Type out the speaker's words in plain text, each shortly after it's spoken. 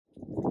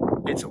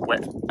It's a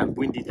wet and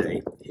windy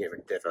day here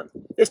in Devon.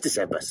 It's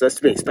December, so that's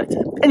to be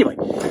expected. Anyway,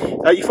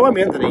 you find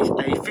me underneath a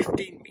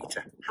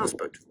 15-metre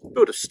houseboat,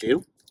 built of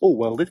steel, all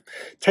welded,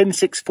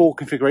 10-6-4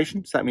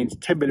 configuration, so that means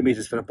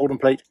 10mm for the bottom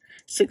plate,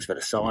 6 for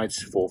the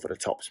sides, 4 for the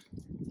tops.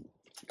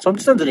 So I'm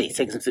just underneath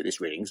taking some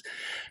thickness readings,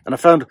 and I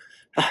found,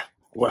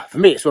 well, for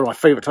me, it's one of my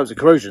favourite types of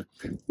corrosion.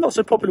 Not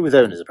so popular with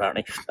owners,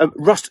 apparently.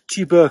 Rust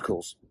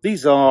tubercles.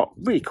 These are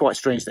really quite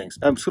strange things.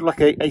 Sort of like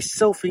a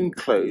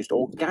self-enclosed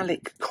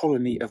organic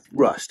colony of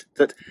rust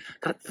that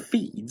kind of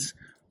feeds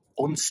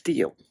on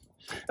steel.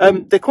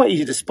 They're quite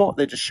easy to spot.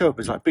 They just show up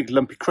as like big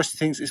lumpy crusty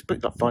things. It's a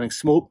bit like finding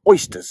small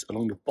oysters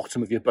along the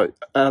bottom of your boat.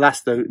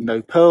 Alas, though,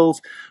 no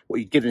pearls.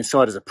 What you get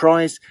inside as a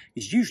prize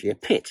is usually a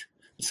pit,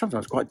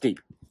 sometimes quite deep.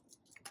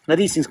 Now,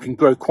 these things can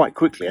grow quite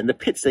quickly, and the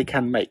pits they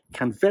can make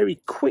can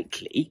very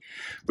quickly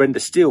render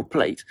steel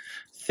plate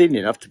thin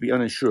enough to be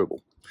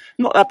uninsurable.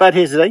 Not that bad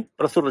here today,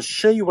 but I thought I'd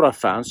show you what I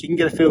found so you can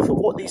get a feel for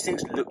what these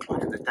things look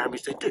like and the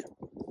damage they do.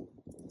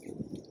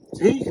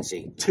 So here you can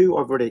see 2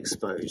 I've already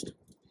exposed,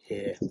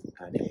 here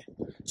and here.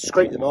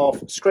 Scrape them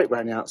off, scrape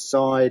around the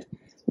outside,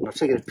 and I've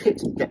taken a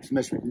pit depth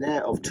measurement in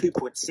there of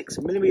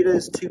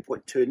 2.6mm,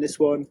 2.2 in this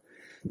one.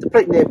 The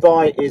plate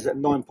nearby is at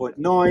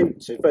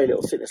 9.9, so very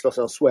little thickness loss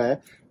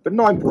elsewhere, but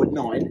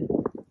 9.9,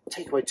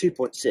 take away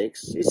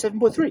 2.6, is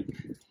 7.3. So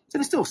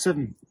there's still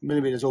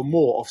 7mm or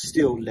more of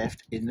steel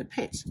left in the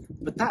pit,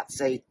 but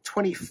that's a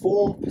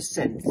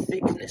 24%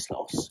 thickness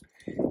loss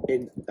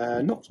in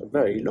not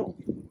very long.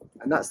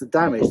 And that's the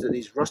damage that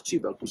these rust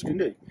tubercles can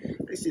do.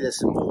 You see there's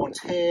some more ones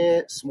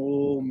here,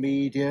 small,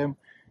 medium.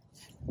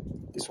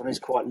 This one is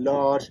quite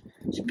large. So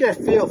you can get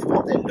a feel for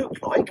what they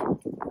look like.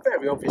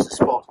 Very obvious to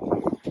spot.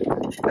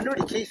 And the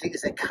really key thing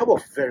is they come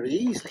off very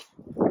easily.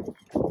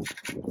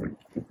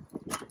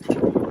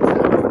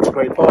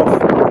 Scrape off.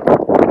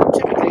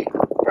 Typically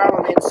brown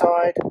on the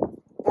inside,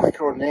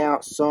 blacker on the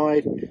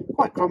outside,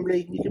 quite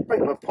crumbly. You can break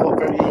them apart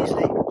very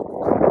easily.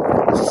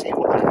 Let's see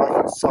what they look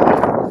like inside.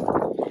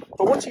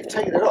 But once you've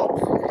taken it off,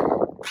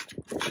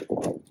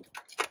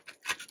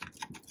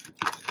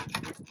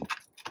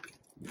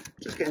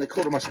 just getting the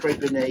corner of my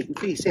scraper in there, you can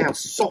clearly see how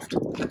soft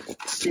the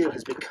steel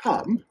has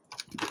become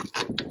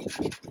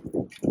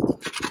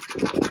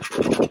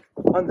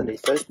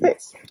underneath those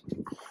pits.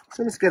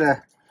 So let's get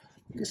a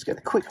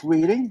quick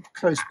reading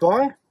close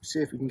by, see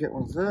if we can get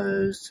one of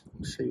those,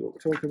 see what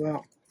we're talking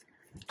about.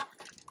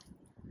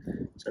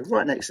 So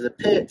right next to the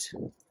pit,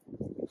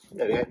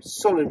 there we go,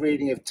 solid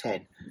reading of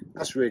 10.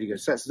 That's really good.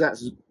 So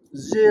that's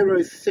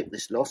 0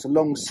 thickness loss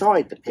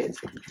alongside the pit.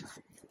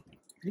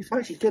 And if I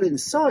actually get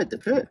inside the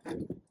pit,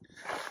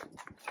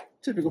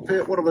 typical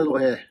pit, what have I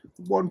got here?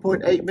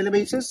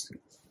 1.8mm.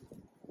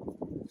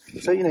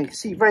 So, you know, you can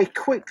see very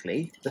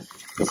quickly the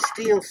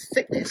steel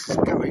thickness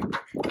going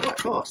quite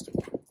fast.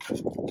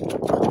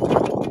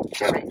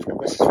 Jerry,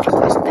 this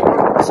big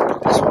one. Let's look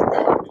at this one.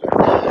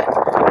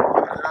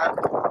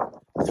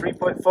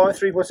 3.5,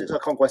 3.6, I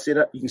can't quite see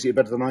that. You can see it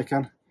better than I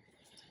can.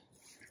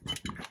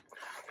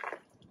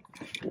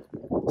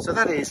 So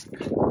that is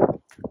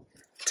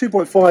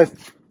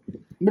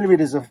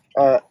 2.5mm of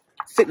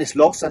thickness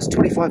loss. That's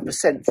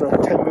 25% for a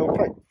 10mm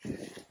plate.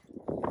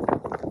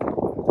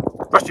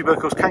 Rust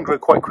tubercles can grow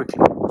quite quickly,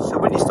 so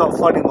when you start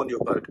finding them on your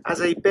boat, as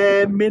a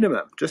bare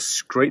minimum, just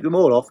scrape them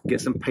all off,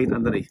 get some paint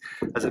underneath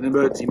as an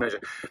emergency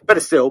measure. Better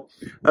still,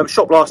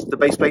 shot blast the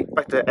base plate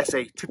back to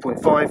SA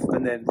 2.5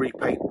 and then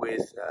repaint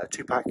with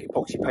 2-pack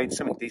epoxy paint,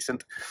 something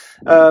decent.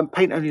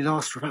 Paint only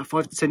lasts for about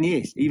 5 to 10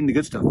 years, even the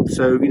good stuff.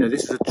 So, you know,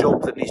 this is a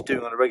job that needs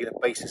doing on a regular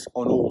basis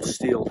on all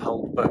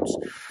steel-hulled boats.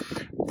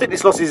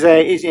 Thickness loss is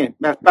you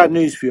know, bad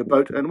news for your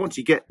boat, and once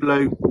you get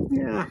below,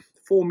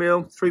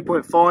 4mm,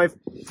 3.5,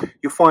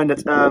 you'll find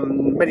that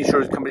many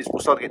insurance companies will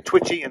start to get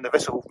twitchy and the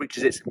vessel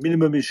reaches its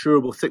minimum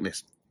insurable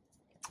thickness.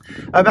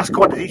 That's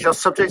quite a detailed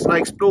subject, and I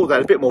explored that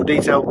in a bit more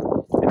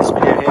detail in this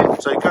video here.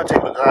 So go and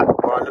take a look at that,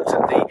 where I looked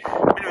at the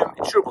minimum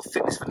insurable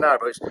thickness for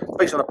narrowboats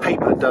based on a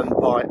paper done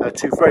by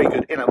 2 very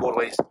good inland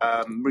waterways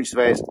marine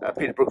surveyors,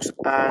 Peter Brookes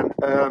and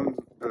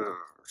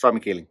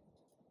Simon Keeling.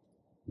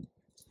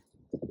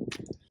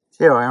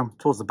 Here I am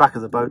towards the back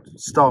of the boat,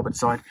 starboard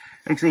side.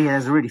 You can see here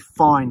there's a really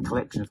fine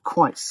collection of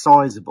quite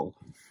sizable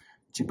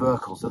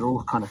tubercles that are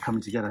all kind of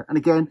coming together. And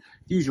again,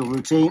 usual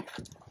routine.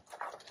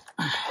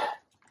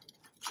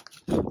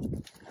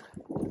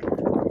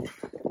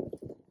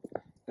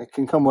 They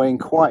can come away in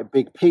quite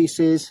big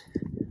pieces,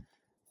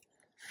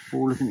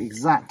 all looking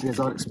exactly as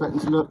I'd expect them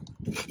to look.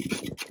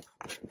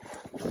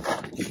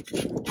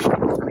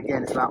 And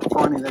again, it's about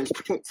finding those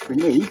pits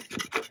beneath.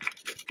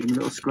 In a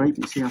little scrape,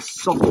 you see how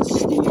soft the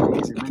steel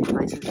is in many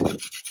places.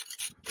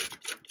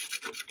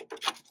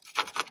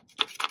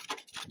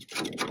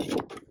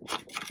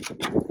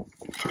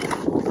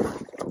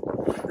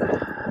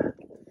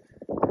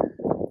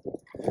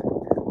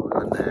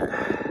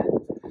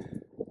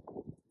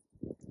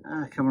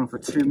 Coming on for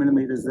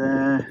 2mm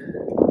there.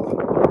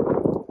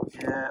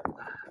 Yeah,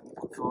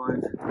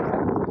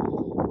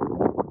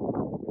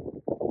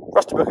 1.5.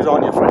 Rust tubercles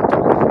aren't your friend.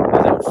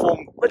 They would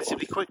form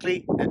relatively quickly,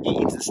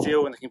 eat into the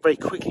steel, and they can very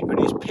quickly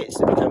produce pits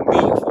that become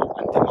meaningful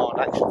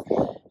action.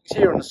 It's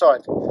here on the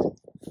side.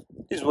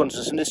 These ones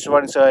are some this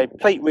running, so a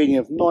plate reading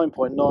of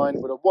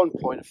 9.9 with a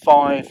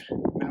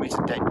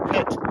 1.5mm depth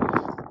pit.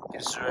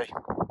 Gives us a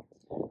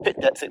pit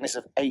depth thickness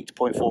of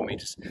 8.4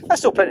 metres.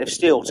 That's still plenty of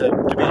steel to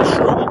be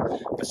insurable,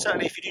 but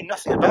certainly if you do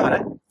nothing about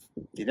it,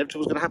 the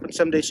inevitable is going to happen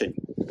someday soon.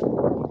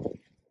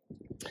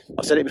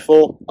 I've said it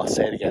before, I'll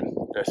say it again.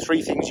 There are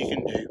 3 things you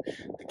can do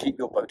to keep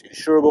your boat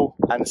insurable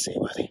and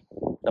seaworthy.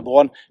 Number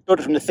 1, build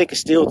it from the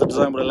thickest steel the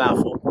design will allow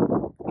for.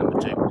 Number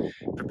 2,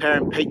 prepare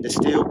and paint the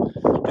steel,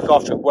 look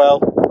after it well,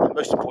 and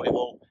most importantly of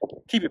all,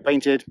 keep it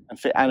painted and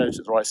fit anodes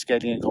at the right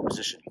scaling and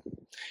composition.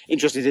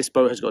 Interestingly, this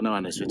boat has got no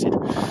anodes fitted.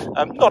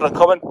 Not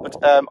uncommon, but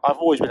I've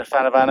always been a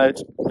fan of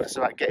anodes, but it's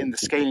about getting the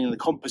scaling and the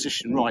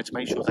composition right to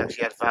make sure they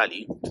actually add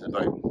value to the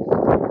boat.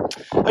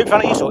 Hope you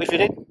found it useful. If you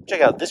did,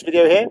 check out this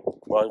video here,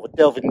 where I will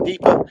delve in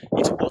deeper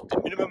into what the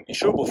minimum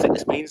insurable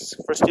thickness means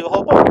for a steel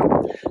hull boat.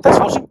 Thanks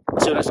for watching.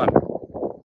 See you next time.